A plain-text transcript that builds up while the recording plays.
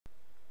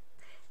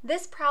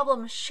This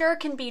problem sure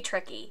can be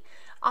tricky.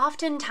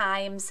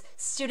 Oftentimes,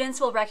 students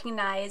will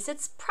recognize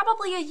it's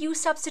probably a U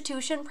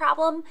substitution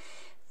problem,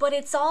 but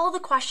it's all the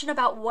question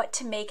about what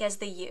to make as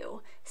the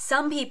U.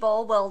 Some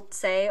people will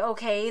say,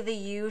 okay, the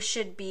U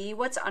should be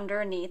what's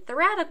underneath the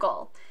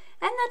radical.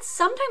 And that's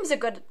sometimes a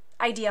good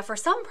idea for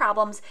some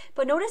problems,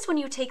 but notice when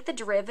you take the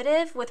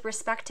derivative with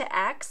respect to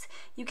x,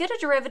 you get a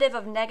derivative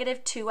of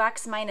negative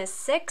 2x minus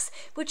 6,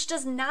 which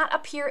does not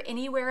appear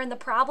anywhere in the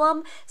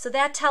problem. So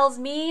that tells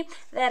me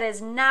that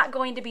is not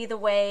going to be the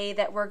way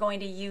that we're going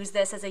to use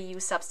this as a U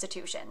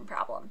substitution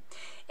problem.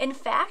 In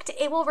fact,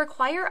 it will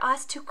require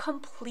us to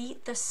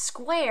complete the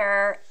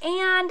square,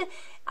 and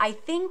I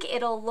think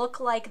it'll look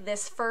like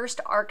this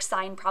first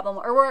arcsine problem,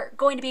 or we're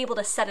going to be able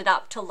to set it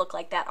up to look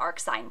like that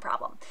arcsine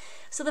problem.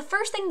 So the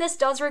first thing this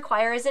does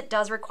require is it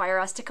does require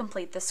us to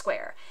complete the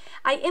square.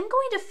 I am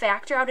going to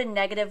factor out a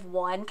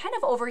 -1 kind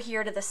of over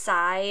here to the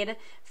side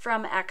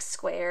from x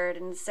squared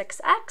and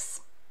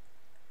 6x.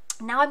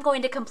 Now I'm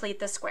going to complete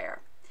the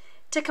square.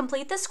 To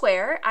complete the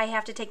square, I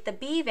have to take the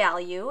b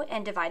value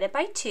and divide it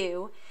by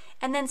 2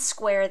 and then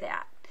square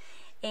that.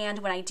 And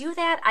when I do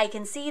that, I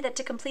can see that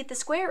to complete the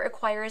square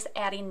requires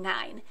adding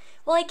 9.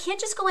 Well, I can't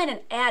just go in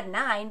and add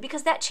 9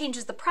 because that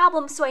changes the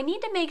problem, so I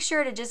need to make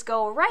sure to just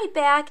go right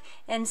back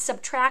and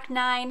subtract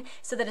 9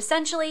 so that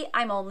essentially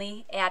I'm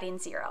only adding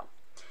 0.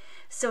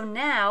 So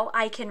now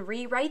I can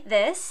rewrite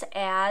this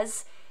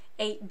as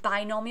a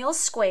binomial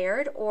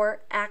squared,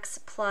 or x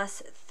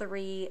plus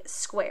 3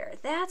 squared.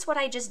 That's what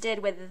I just did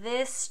with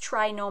this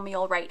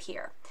trinomial right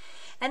here.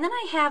 And then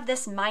I have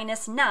this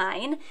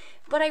 -9,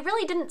 but I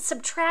really didn't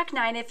subtract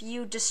 9. If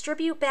you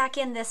distribute back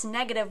in this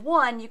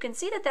 -1, you can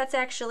see that that's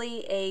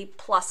actually a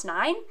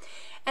 +9.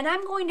 And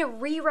I'm going to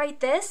rewrite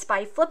this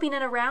by flipping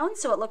it around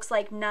so it looks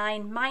like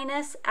 9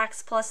 minus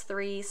x plus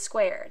 3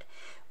 squared.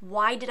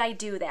 Why did I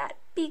do that?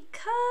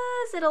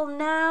 Because it'll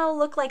now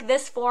look like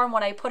this form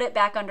when I put it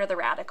back under the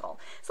radical.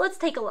 So let's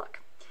take a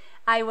look.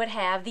 I would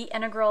have the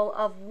integral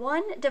of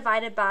 1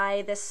 divided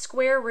by the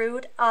square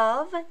root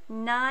of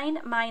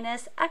 9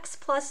 minus x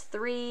plus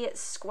 3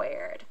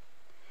 squared.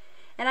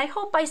 And I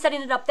hope by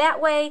setting it up that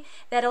way,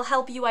 that'll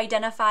help you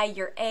identify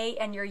your a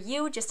and your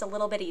u just a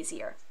little bit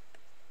easier.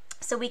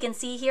 So we can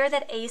see here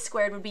that a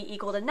squared would be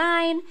equal to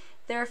 9,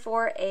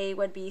 therefore a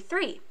would be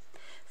 3.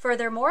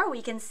 Furthermore,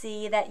 we can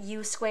see that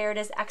u squared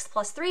is x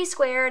plus 3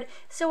 squared,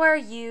 so our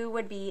u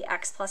would be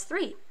x plus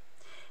 3.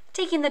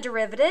 Taking the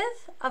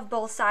derivative of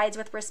both sides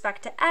with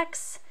respect to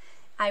x,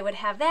 I would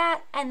have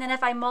that, and then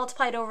if I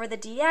multiplied over the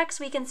dx,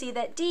 we can see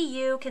that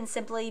du can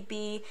simply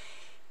be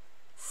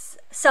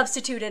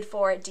substituted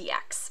for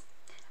dx.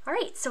 All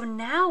right, so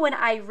now when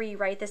I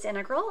rewrite this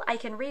integral, I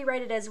can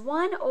rewrite it as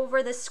 1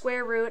 over the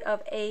square root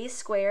of a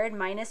squared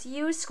minus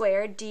u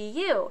squared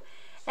du.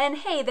 And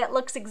hey, that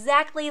looks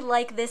exactly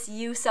like this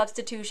u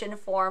substitution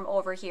form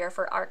over here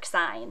for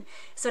arcsine.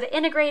 So to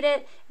integrate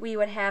it, we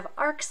would have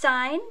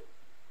arcsine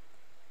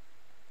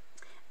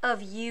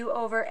of u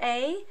over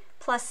a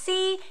plus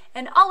c,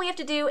 and all we have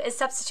to do is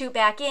substitute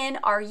back in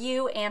our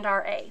u and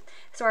our a.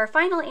 So our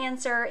final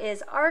answer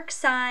is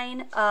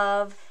arcsine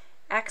of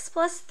x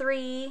plus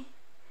 3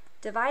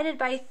 divided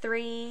by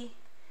 3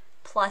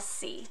 plus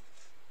c.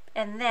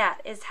 And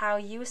that is how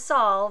you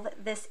solve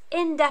this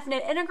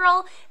indefinite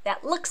integral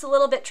that looks a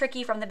little bit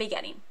tricky from the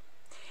beginning.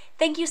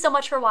 Thank you so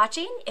much for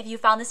watching. If you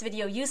found this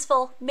video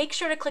useful, make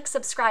sure to click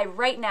subscribe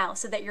right now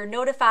so that you're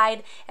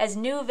notified as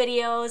new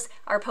videos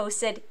are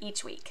posted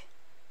each week.